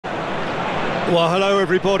Well, hello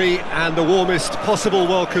everybody, and the warmest possible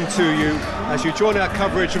welcome to you as you join our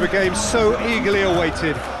coverage of a game so eagerly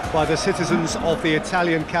awaited by the citizens of the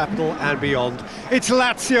Italian capital and beyond. It's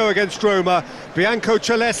Lazio against Roma, Bianco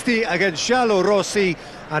Celesti against Giallo Rossi,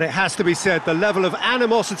 and it has to be said, the level of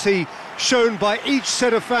animosity shown by each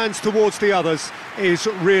set of fans towards the others is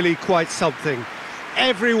really quite something.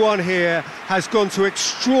 Everyone here has gone to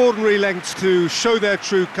extraordinary lengths to show their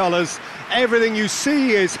true colours. Everything you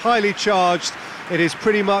see is highly charged. It is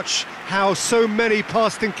pretty much how so many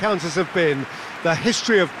past encounters have been. The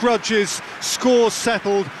history of grudges, scores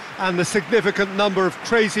settled, and the significant number of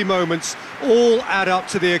crazy moments all add up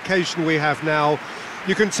to the occasion we have now.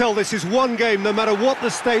 You can tell this is one game, no matter what the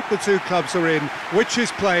state the two clubs are in, which is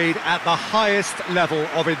played at the highest level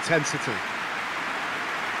of intensity.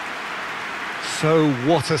 So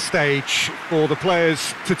what a stage for the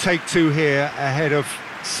players to take to here ahead of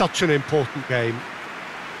such an important game.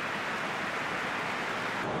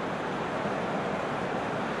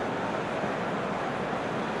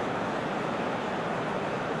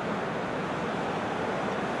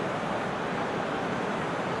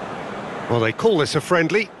 Well, they call this a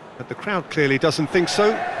friendly, but the crowd clearly doesn't think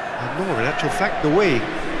so, and nor in actual fact do we.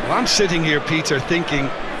 Well, I'm sitting here, Peter, thinking,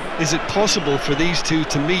 is it possible for these two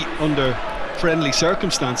to meet under friendly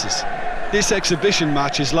circumstances? This exhibition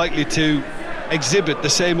match is likely to exhibit the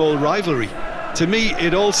same old rivalry. To me,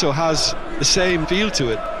 it also has the same feel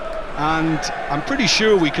to it, and I'm pretty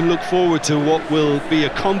sure we can look forward to what will be a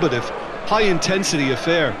combative, high-intensity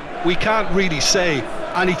affair. We can't really say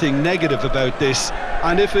anything negative about this,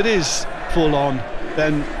 and if it is full-on,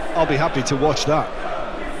 then I'll be happy to watch that.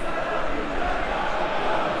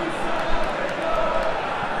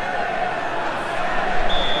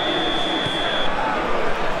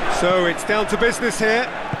 So it's down to business here.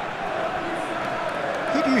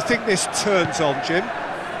 Who do you think this turns on, Jim?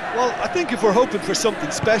 Well, I think if we're hoping for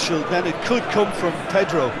something special, then it could come from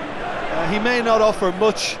Pedro. He may not offer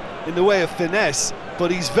much in the way of finesse,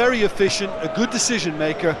 but he's very efficient, a good decision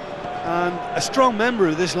maker, and a strong member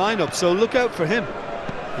of this lineup, so look out for him.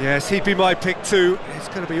 Yes, he'd be my pick too. It's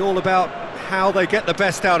going to be all about how they get the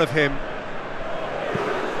best out of him.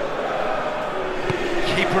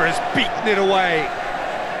 Keeper has beaten it away.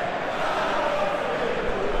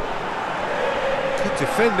 Good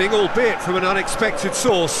defending, albeit from an unexpected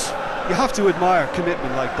source. You have to admire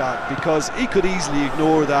commitment like that, because he could easily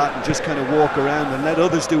ignore that and just kind of walk around and let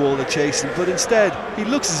others do all the chasing, but instead he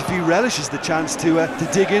looks as if he relishes the chance to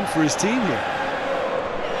dig in for his team here.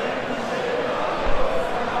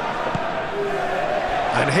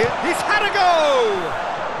 And here, he's had a go!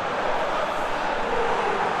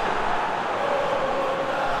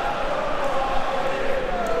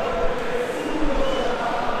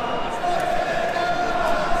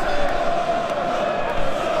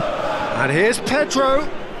 And here's Pedro.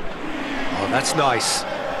 Oh, that's nice.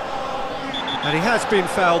 And he has been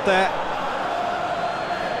fouled there.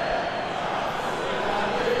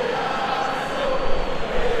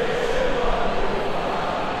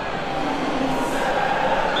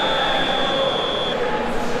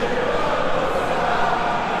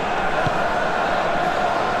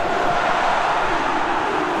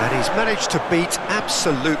 And he's managed to beat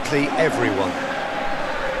absolutely everyone.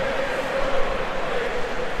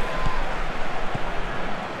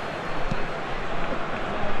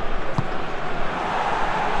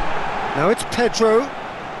 Now it's Pedro,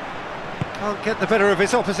 can't get the better of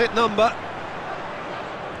his opposite number,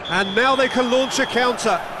 and now they can launch a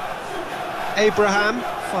counter. Abraham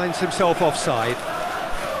finds himself offside.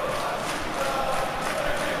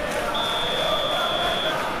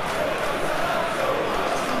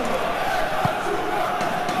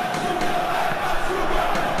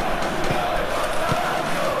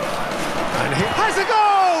 And he has a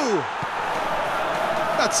goal!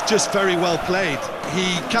 That's just very well played.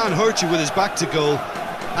 He can't hurt you with his back to goal,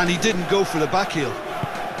 and he didn't go for the back heel.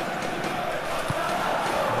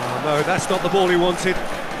 Oh no, that's not the ball he wanted.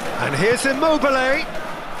 And here's Immobile.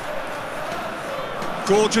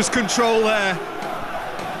 Gorgeous control there.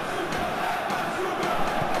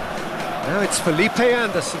 Now it's Felipe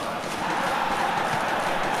Anderson.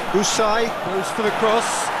 Usai goes for the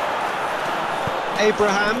cross.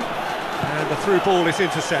 Abraham, and the through ball is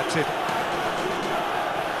intercepted.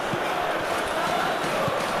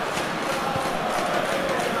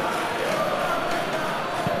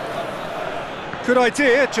 Good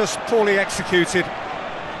idea, just poorly executed.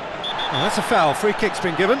 Oh, that's a foul, free kick's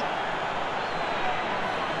been given.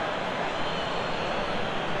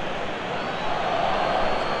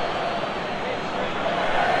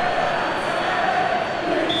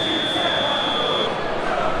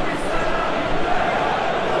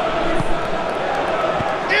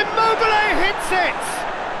 hits it!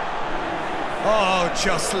 Oh,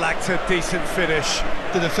 just lacked a decent finish.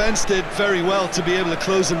 The defence did very well to be able to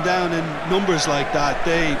close him down in numbers like that.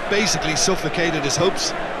 They basically suffocated his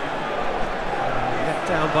hopes. Let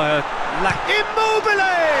down by a Immobile!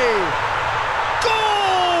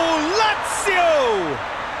 Goal! Lazio!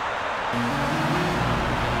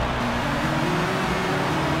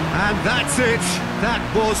 And that's it. That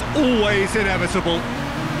was always inevitable.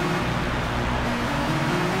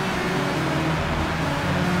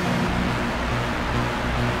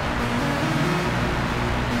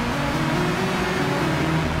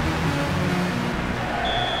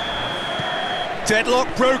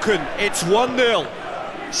 Deadlock broken, it's 1-0.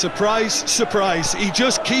 Surprise, surprise, he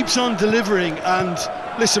just keeps on delivering, and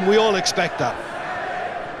listen, we all expect that.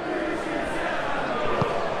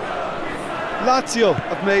 Lazio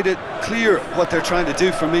have made it clear what they're trying to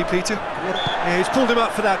do for me, Peter. Yeah, he's pulled him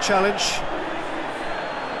up for that challenge.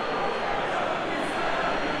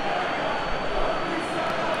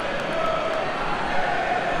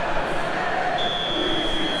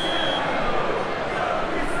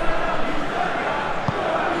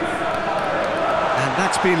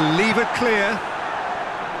 That's been levered clear.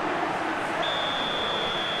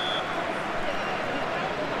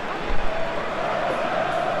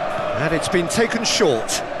 And it's been taken short.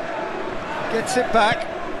 Gets it back,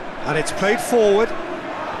 and it's played forward.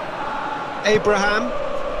 Abraham,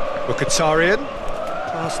 Mkhitaryan.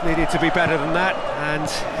 Pass needed to be better than that, and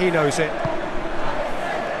he knows it.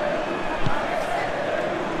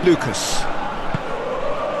 Lucas.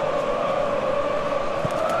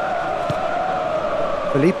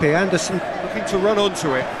 Felipe Anderson looking to run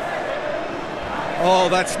onto it. Oh,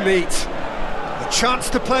 that's neat. A chance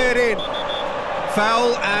to play it in.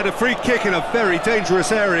 Foul and a free kick in a very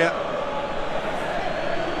dangerous area.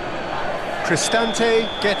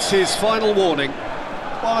 Cristante gets his final warning.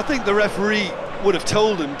 Well, I think the referee would have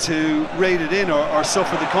told him to rate it in or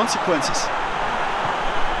suffer the consequences.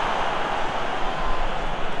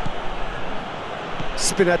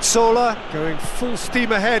 Spinazzola going full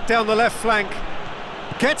steam ahead down the left flank.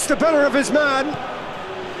 Gets the better of his man.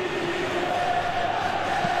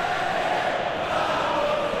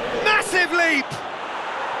 Massive leap!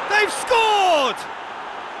 They've scored!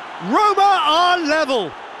 Roma are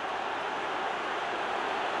level.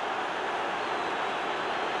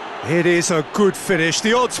 It is a good finish.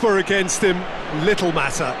 The odds were against him. Little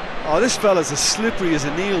matter. Oh, this fella's as slippery as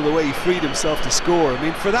a needle the way he freed himself to score. I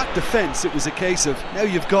mean, for that defence, it was a case of, now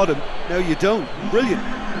you've got him, now you don't. Brilliant.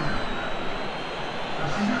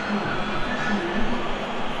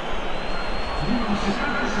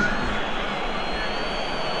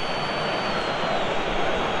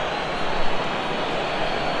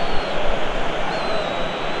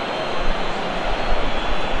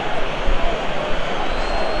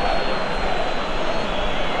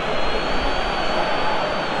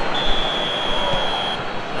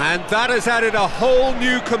 And that has added a whole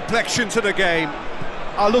new complexion to the game.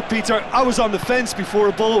 Oh, look, Peter, I was on the fence before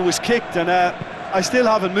a ball was kicked, and I still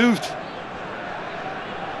haven't moved.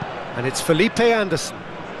 And it's Felipe Anderson.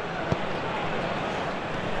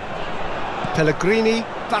 Pellegrini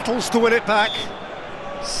battles to win it back.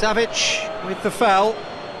 Savic with the foul.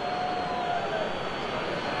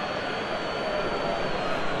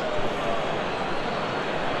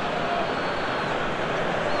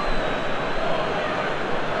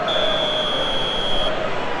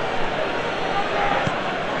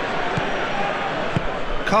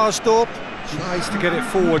 Karsdorp tries to get it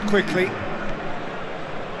forward quickly.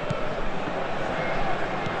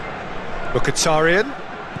 Mkhitaryan.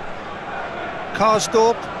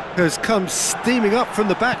 Karsdorp has come steaming up from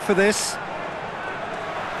the back for this.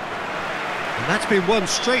 And that's been won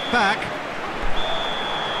straight back.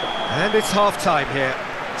 And it's half-time here.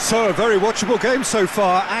 So a very watchable game so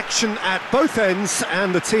far. Action at both ends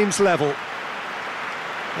and the teams level.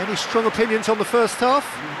 Any strong opinions on the first half?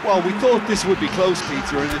 Well, we thought this would be close,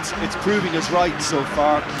 Peter, and it's proving us right so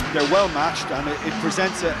far. They're well matched, and it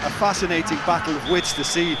presents a fascinating battle of wits to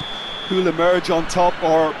see who'll emerge on top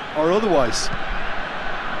or otherwise.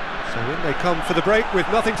 So in they come for the break with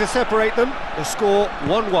nothing to separate them. The score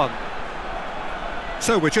 1-1.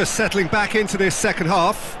 So we're just settling back into this second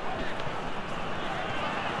half.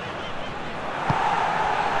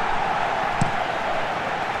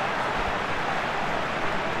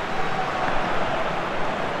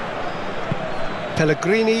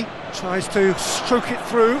 Pellegrini tries to stroke it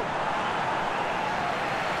through.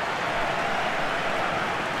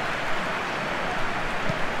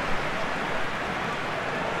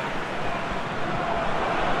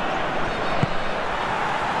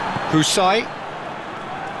 Husai.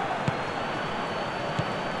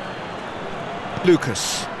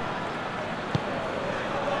 Lucas.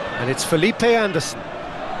 And it's Felipe Anderson.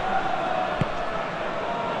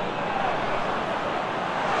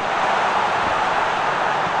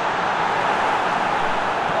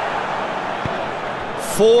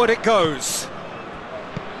 Forward it goes.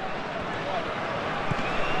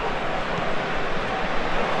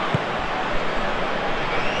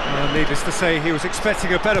 Needless to say, he was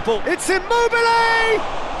expecting a better ball. It's Immobile!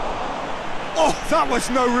 Oh, that was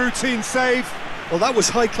no routine save. Well, that was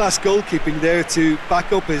high-class goalkeeping there to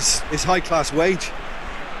back up his high-class wage.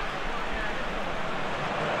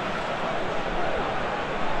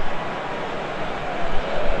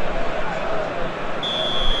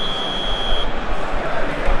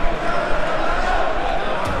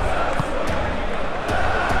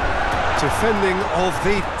 Defending of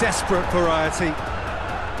the desperate variety.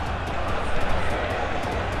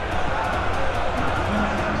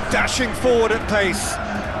 Dashing forward at pace.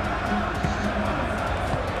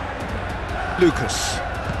 Lucas.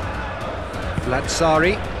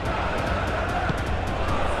 Lazzari.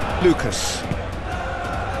 Lucas.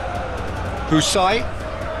 Husai.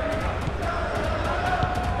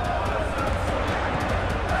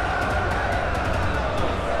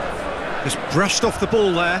 Just brushed off the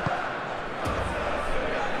ball there.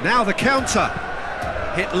 Now the counter.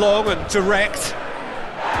 Hit long and direct.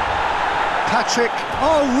 Patrick,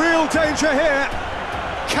 oh, real danger here.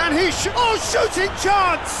 Can he shooting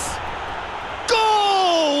chance!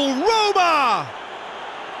 Goal, Roma!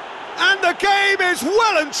 And the game is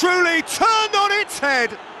well and truly turned on its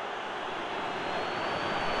head.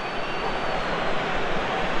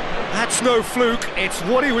 That's no fluke, it's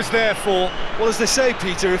what he was there for. Well, as they say,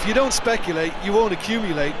 Peter, if you don't speculate, you won't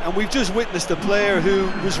accumulate, and we've just witnessed a player who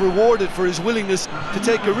was rewarded for his willingness to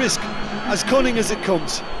take a risk, as cunning as it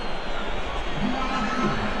comes.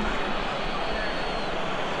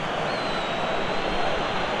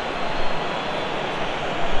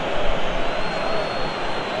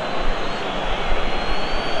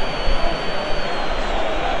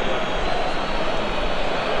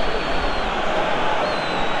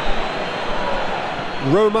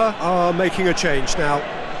 Roma are making a change now.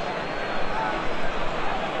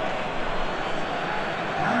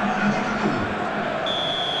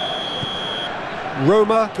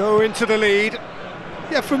 Roma go into the lead.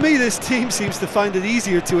 Yeah, for me this team seems to find it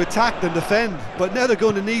easier to attack than defend, but now they're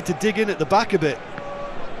going to need to dig in at the back a bit.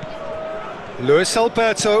 Luis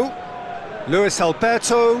Alberto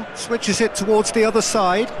switches it towards the other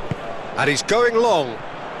side, and he's going long,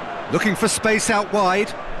 looking for space out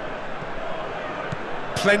wide.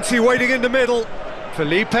 Plenty waiting in the middle.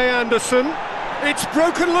 Felipe Anderson. It's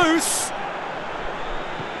broken loose.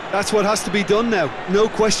 That's what has to be done now, no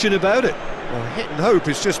question about it. Well, hit and hope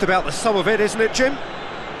is just about the sum of it, isn't it, Jim?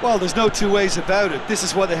 Well, there's no two ways about it. This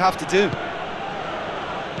is what they have to do.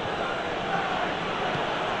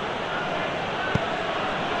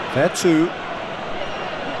 There too.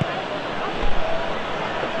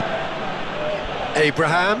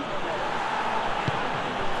 Abraham.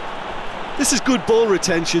 This is good ball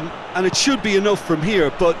retention, and it should be enough from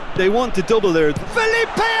here, but they want to double there.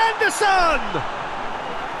 Felipe Anderson!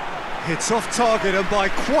 It's off target and by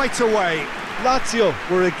quite a way. Lazio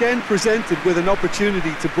were again presented with an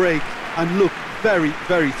opportunity to break and look very,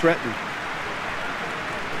 very threatening.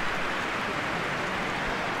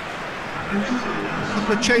 A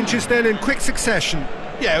couple of changes then in quick succession.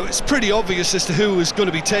 Yeah, it's pretty obvious as to who was going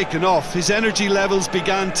to be taken off. His energy levels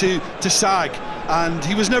began to sag, and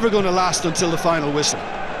he was never going to last until the final whistle.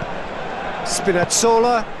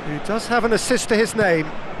 Spinazzola, who does have an assist to his name.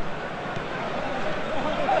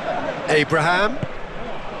 Abraham.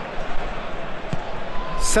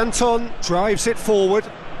 Santon drives it forward.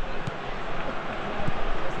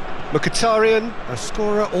 Mkhitaryan, a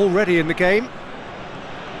scorer already in the game.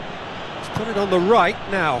 He's put it on the right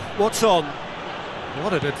now. What's on?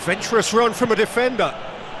 What an adventurous run from a defender.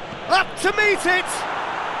 Up to meet it!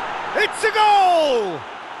 It's a goal!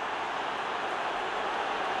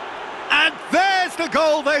 And there's the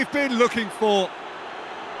goal they've been looking for.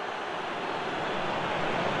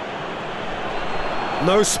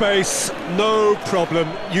 No space, no problem.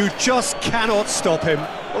 You just cannot stop him.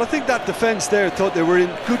 Well, I think that defence there thought they were in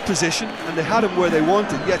good position and they had him where they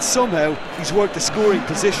wanted, yet somehow he's worked the scoring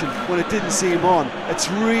position when it didn't see him on. It's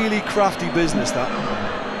really crafty business, that.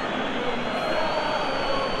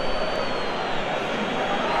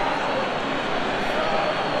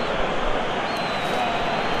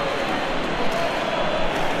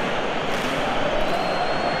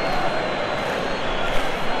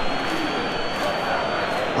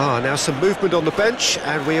 Now some movement on the bench,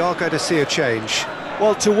 and we are going to see a change.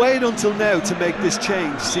 Well, to wait until now to make this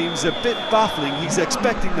change seems a bit baffling. He's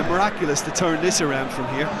expecting the miraculous to turn this around from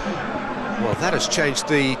here. Well, that has changed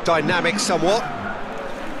the dynamic somewhat.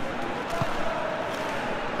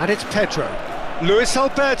 And it's Pedro. Luis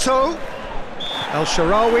Alberto. El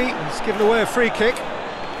Shaarawy has given away a free kick.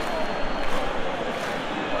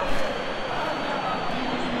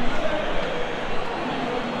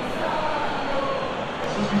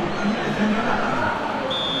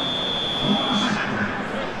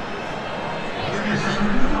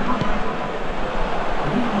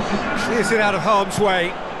 Clears it out of harm's way.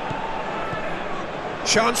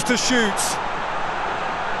 Chance to shoot.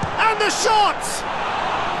 And the shot!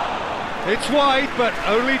 It's wide, but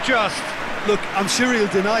only just. Look, I'm sure he'll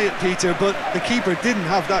deny it, Peter, but the keeper didn't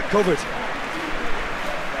have that covered.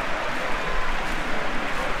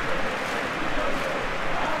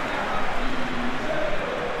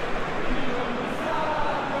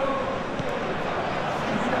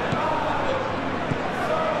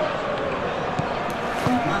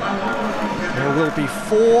 There will be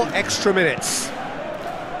 4 extra minutes.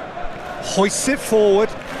 Hoists it forward.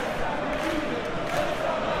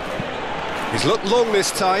 He's looked long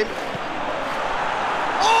this time.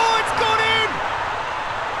 Oh, it's gone in!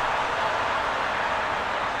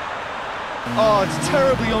 Oh, it's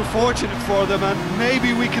terribly unfortunate for them, and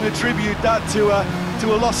maybe we can attribute that to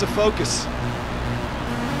a loss of focus.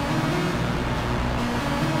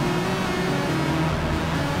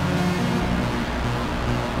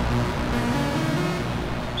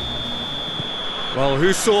 Well,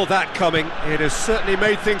 who saw that coming? It has certainly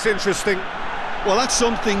made things interesting. Well, that's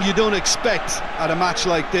something you don't expect at a match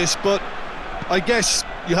like this, but I guess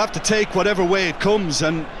you have to take whatever way it comes,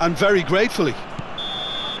 and very gratefully.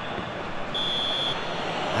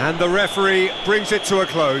 And the referee brings it to a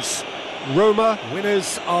close. Roma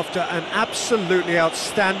winners after an absolutely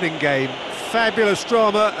outstanding game. Fabulous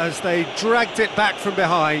drama as they dragged it back from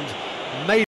behind. Made